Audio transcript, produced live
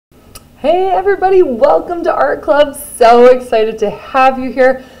Hey everybody, welcome to Art Club. So excited to have you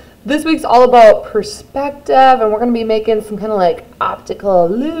here. This week's all about perspective, and we're going to be making some kind of like optical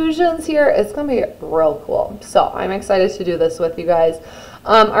illusions here. It's going to be real cool. So I'm excited to do this with you guys.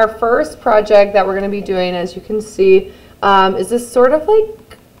 Our first project that we're going to be doing, as you can see, is this sort of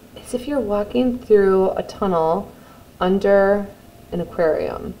like as if you're walking through a tunnel under an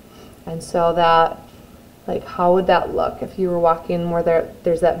aquarium. And so that, like, how would that look if you were walking where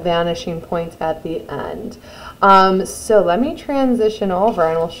there's that vanishing point at the end? So let me transition over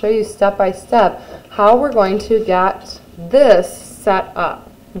and we'll show you step by step how we're going to get this set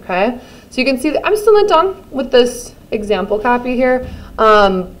up, okay? So you can see that I'm still not done with this example copy here,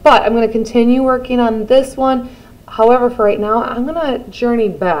 but I'm going to continue working on this one. However, for right now, I'm going to journey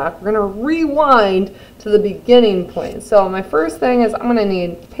back. We're going to rewind to the beginning point. So my first thing is I'm going to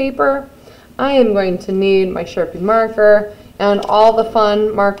need paper. I am going to need my Sharpie marker and all the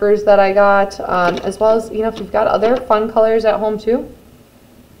fun markers that I got, as well as, if you've got other fun colors at home too,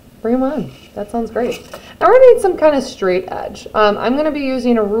 bring them on. That sounds great. Now we're going to need some kind of straight edge. I'm going to be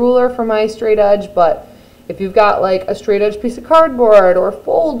using a ruler for my straight edge, but if you've got like a straight edge piece of cardboard or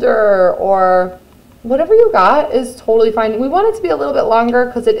folder or whatever you got is totally fine. We want it to be a little bit longer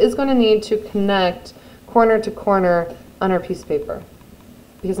because it is going to need to connect corner to corner on our piece of paper.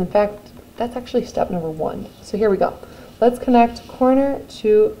 Because in fact, that's actually step number 1. So here we go. Let's connect corner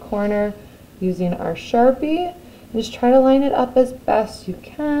to corner using our Sharpie. And just try to line it up as best you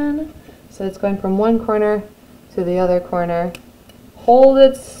can. So it's going from one corner to the other corner. Hold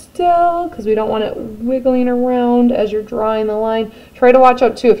it still because we don't want it wiggling around as you're drawing the line. Try to watch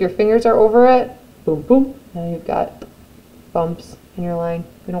out too if your fingers are over it. Boom, boom. Now you've got bumps in your line.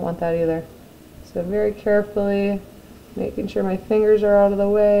 We don't want that either. So very carefully, making sure my fingers are out of the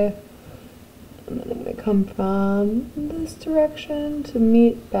way. And then I'm going to come from this direction to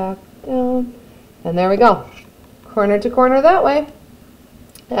meet back down. And there we go. Corner to corner that way.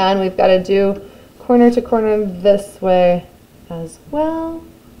 And we've got to do corner to corner this way as well.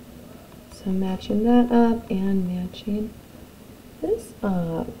 So matching that up and matching this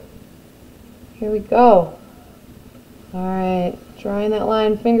up. Here we go. Alright, drawing that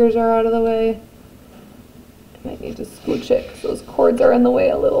line. Fingers are out of the way. I might need to scooch it because those cords are in the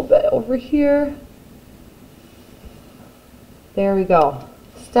way a little bit over here. There we go.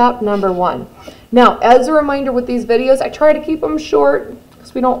 Step number 1. Now, as a reminder with these videos, I try to keep them short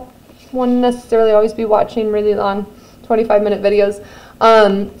because we don't want to necessarily always be watching really long 25-minute videos.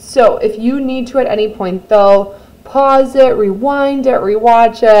 So if you need to at any point, though, pause it, rewind it,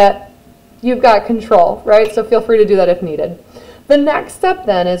 rewatch it. You've got control, right? So feel free to do that if needed. The next step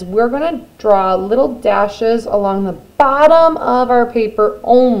then is we're going to draw little dashes along the bottom of our paper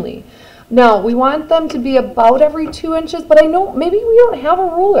only. Now, we want them to be about every 2 inches, but I know maybe we don't have a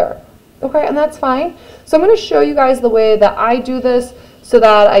ruler, okay, and that's fine. So I'm going to show you guys the way that I do this so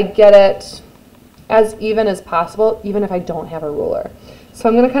that I get it as even as possible, even if I don't have a ruler. So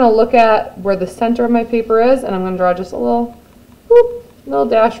I'm going to kind of look at where the center of my paper is, and I'm going to draw just a little, whoop, little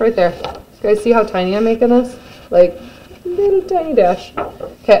dash right there. You guys see how tiny I'm making this? Like, little tiny dash.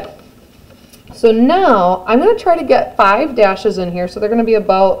 Okay. So now I'm going to try to get 5 dashes in here. So they're going to be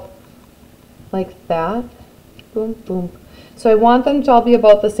about like that. Boom, boom. So I want them to all be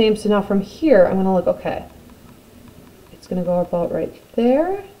about the same. So now from here, I'm going to look, okay. It's going to go about right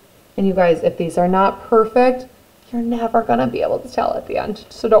there. And you guys, if these are not perfect, you're never going to be able to tell at the end.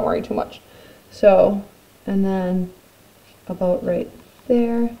 So don't worry too much. So, and then about right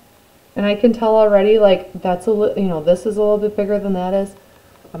there. And I can tell already, like, that's a little, this is a little bit bigger than that is.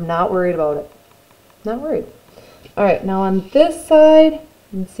 I'm not worried about it. Not worried. All right, now on this side, you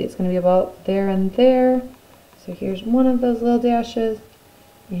can see it's going to be about there and there. So here's one of those little dashes,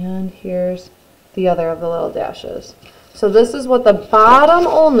 and here's the other of the little dashes. So this is what the bottom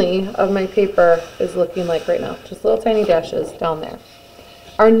only of my paper is looking like right now. Just little tiny dashes down there.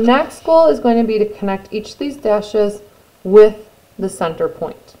 Our next goal is going to be to connect each of these dashes with the center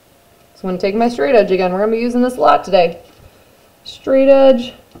point. So I'm going to take my straight edge again. We're going to be using this a lot today. Straight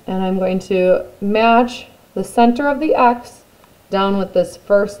edge, and I'm going to match the center of the X down with this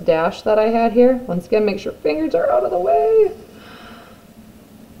first dash that I had here. Once again, make sure fingers are out of the way.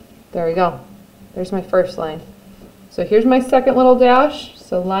 There we go. There's my first line. So here's my second little dash.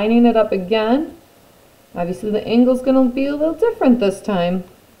 So lining it up again. Obviously the angle's going to be a little different this time.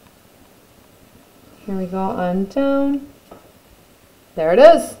 Here we go on down. There it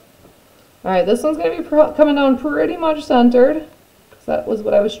is. Alright, this one's going to be coming down pretty much centered, because that was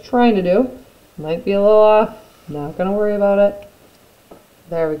what I was trying to do. Might be a little off. Not going to worry about it.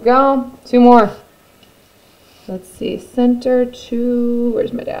 There we go. 2 more. let's see, center to,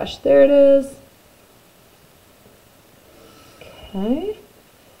 where's my dash? There it is. Okay.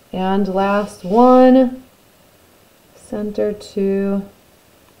 And last one, center to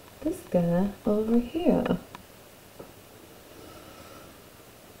this guy over here.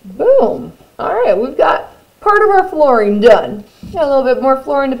 Boom. All right, we've got part of our flooring done. Got a little bit more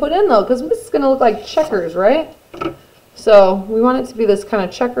flooring to put in though, because this is going to look like checkers, right? So we want it to be this kind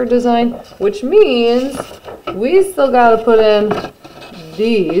of checker design, which means we still got to put in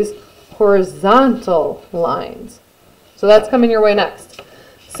these horizontal lines. So that's coming your way next.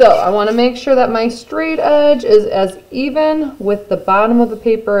 So I want to make sure that my straight edge is as even with the bottom of the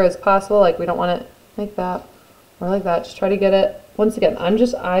paper as possible. Like we don't want it like that or like that. Just try to get it. Once again, I'm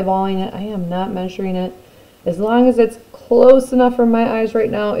just eyeballing it. I am not measuring it. As long as it's close enough for my eyes right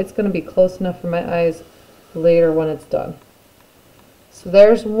now, it's going to be close enough for my eyes later when it's done. So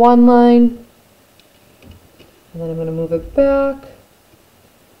there's one line. And then I'm going to move it back.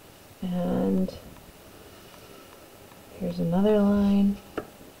 And here's another line.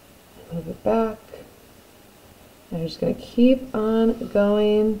 Move it back. And I'm just going to keep on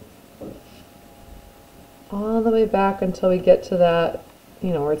going all the way back until we get to that,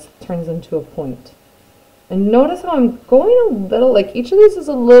 you know, where it turns into a point. And notice how I'm going a little, like each of these is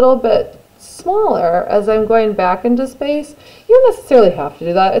a little bit smaller as I'm going back into space. You don't necessarily have to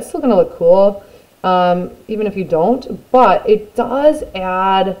do that. It's still going to look cool, even if you don't, but it does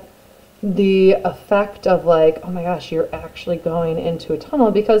add the effect of like, oh my gosh, you're actually going into a tunnel,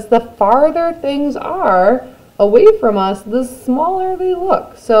 because the farther things are away from us, the smaller they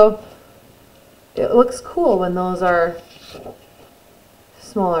look. So it looks cool when those are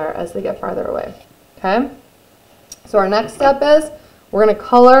smaller as they get farther away. Okay? So our next step is we're going to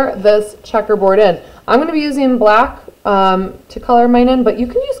color this checkerboard in. I'm going to be using black to color mine in, but you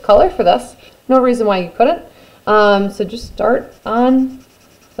can use color for this. No reason why you couldn't. So just start on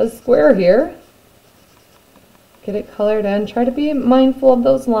a square here. Get it colored in. Try to be mindful of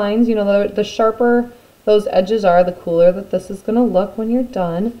those lines. You know, the sharper those edges are, the cooler that this is going to look when you're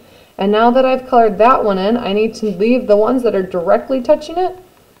done. And now that I've colored that one in, I need to leave the ones that are directly touching it.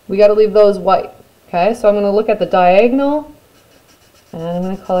 We got to leave those white. Okay, so I'm going to look at the diagonal, and I'm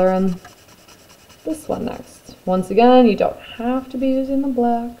going to color in this one next. Once again, you don't have to be using the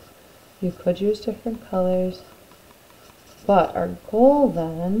black. You could use different colors. But our goal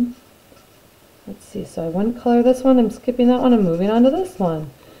then, let's see, so I wouldn't color this one, I'm skipping that one, I'm moving on to this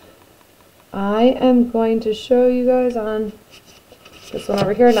one. I am going to show you guys on this one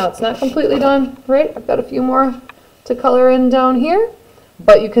over here. Now it's not completely done, right? I've got a few more to color in down here,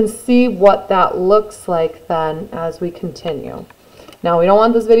 but you can see what that looks like then as we continue. Now we don't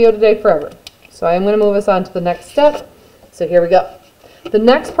want this video today forever, so I'm going to move us on to the next step. So here we go. The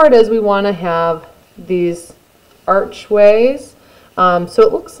next part is we want to have these archways, so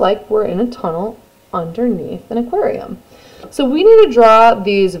it looks like we're in a tunnel underneath an aquarium. So we need to draw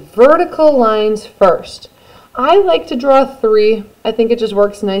these vertical lines first. I like to draw 3. I think it just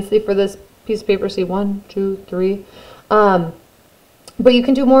works nicely for this piece of paper. See, 1, 2, 3. But you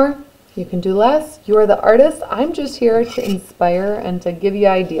can do more, you can do less. You are the artist. I'm just here to inspire and to give you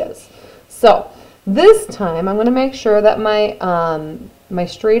ideas. So this time I'm going to make sure that my my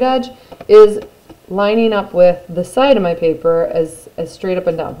straight edge is lining up with the side of my paper as straight up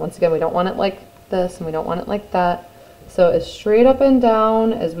and down. Once again, we don't want it like this and we don't want it like that. So as straight up and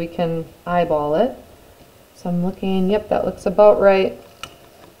down as we can eyeball it. So I'm looking, yep, that looks about right.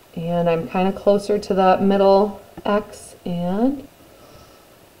 And I'm kind of closer to that middle X, and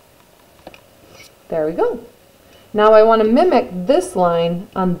there we go. Now I want to mimic this line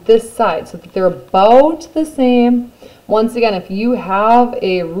on this side so that they're about the same. Once again, if you have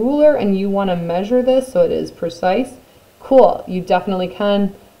a ruler and you want to measure this so it is precise, cool, you definitely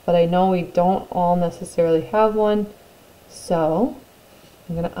can, but I know we don't all necessarily have one. So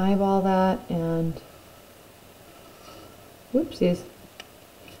I'm going to eyeball that and whoopsies.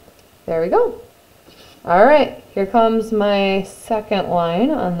 There we go. All right, here comes my second line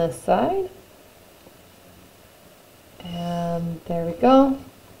on this side. And there we go.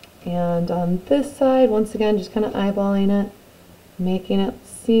 And on this side, once again, just kind of eyeballing it, making it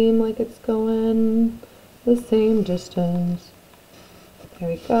seem like it's going the same distance. There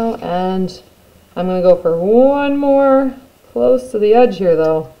we go. And I'm going to go for one more close to the edge here,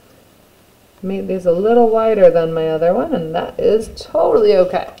 though. Made these a little wider than my other one, and that is totally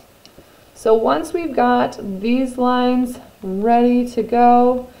okay. So once we've got these lines ready to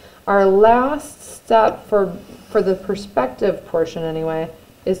go, our last step for the perspective portion anyway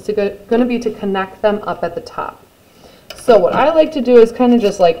is going to be to connect them up at the top. So what I like to do is kind of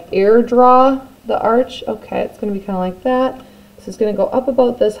just like air draw the arch. Okay, it's going to be kind of like that. So it's going to go up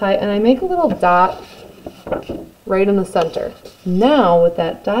about this height, and I make a little dot right in the center. Now with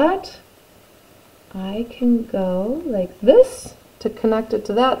that dot, I can go like this to connect it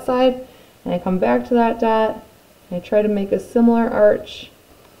to that side, and I come back to that dot, and I try to make a similar arch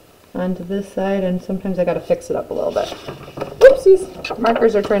onto this side, and sometimes I got to fix it up a little bit. Whoopsies,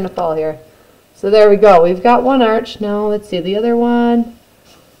 markers are trying to fall here. So there we go, we've got one arch. Now let's see, the other one,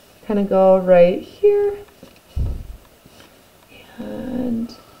 kind of go right here,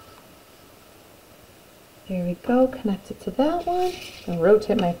 and there we go, connect it to that one, and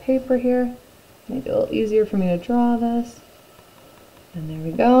rotate my paper here, make it a little easier for me to draw this. And there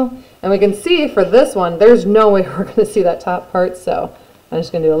we go. And we can see for this one, there's no way we're going to see that top part, so I'm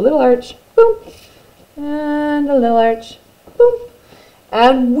just going to do a little arch, boom, and a little arch, boom.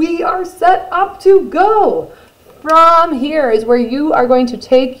 And we are set up to go. From here is where you are going to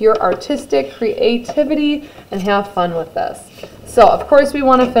take your artistic creativity and have fun with this. So, of course, we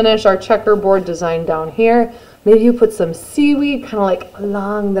want to finish our checkerboard design down here. Maybe you put some seaweed kind of like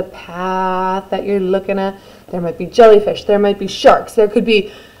along the path that you're looking at. There might be jellyfish, there might be sharks, there could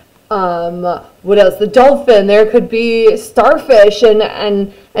be, what else? The dolphin, there could be starfish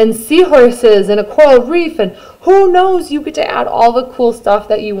and seahorses and a coral reef, and who knows, you get to add all the cool stuff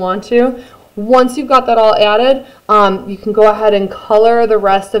that you want to. Once you've got that all added, you can go ahead and color the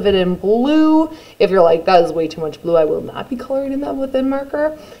rest of it in blue. If you're like, that is way too much blue, I will not be coloring in that with a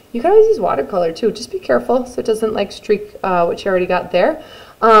marker. You can always use watercolor too. Just be careful so it doesn't like streak what you already got there.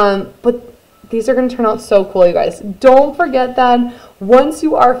 But these are going to turn out so cool, you guys. Don't forget that once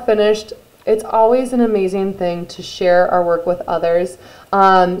you are finished, it's always an amazing thing to share our work with others.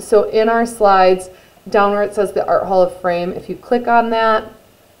 So in our slides, down where it says the Art Hall of Fame, if you click on that,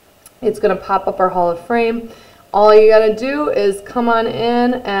 it's going to pop up our Hall of Fame. All you got to do is come on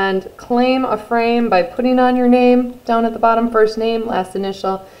in and claim a frame by putting on your name down at the bottom, first name, last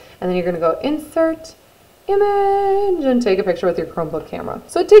initial, and then you're going to go Insert, Image, and take a picture with your Chromebook camera.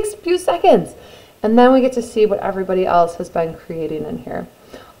 So it takes a few seconds, and then we get to see what everybody else has been creating in here.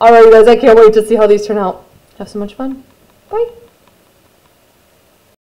 All right, guys, I can't wait to see how these turn out. Have so much fun. Bye.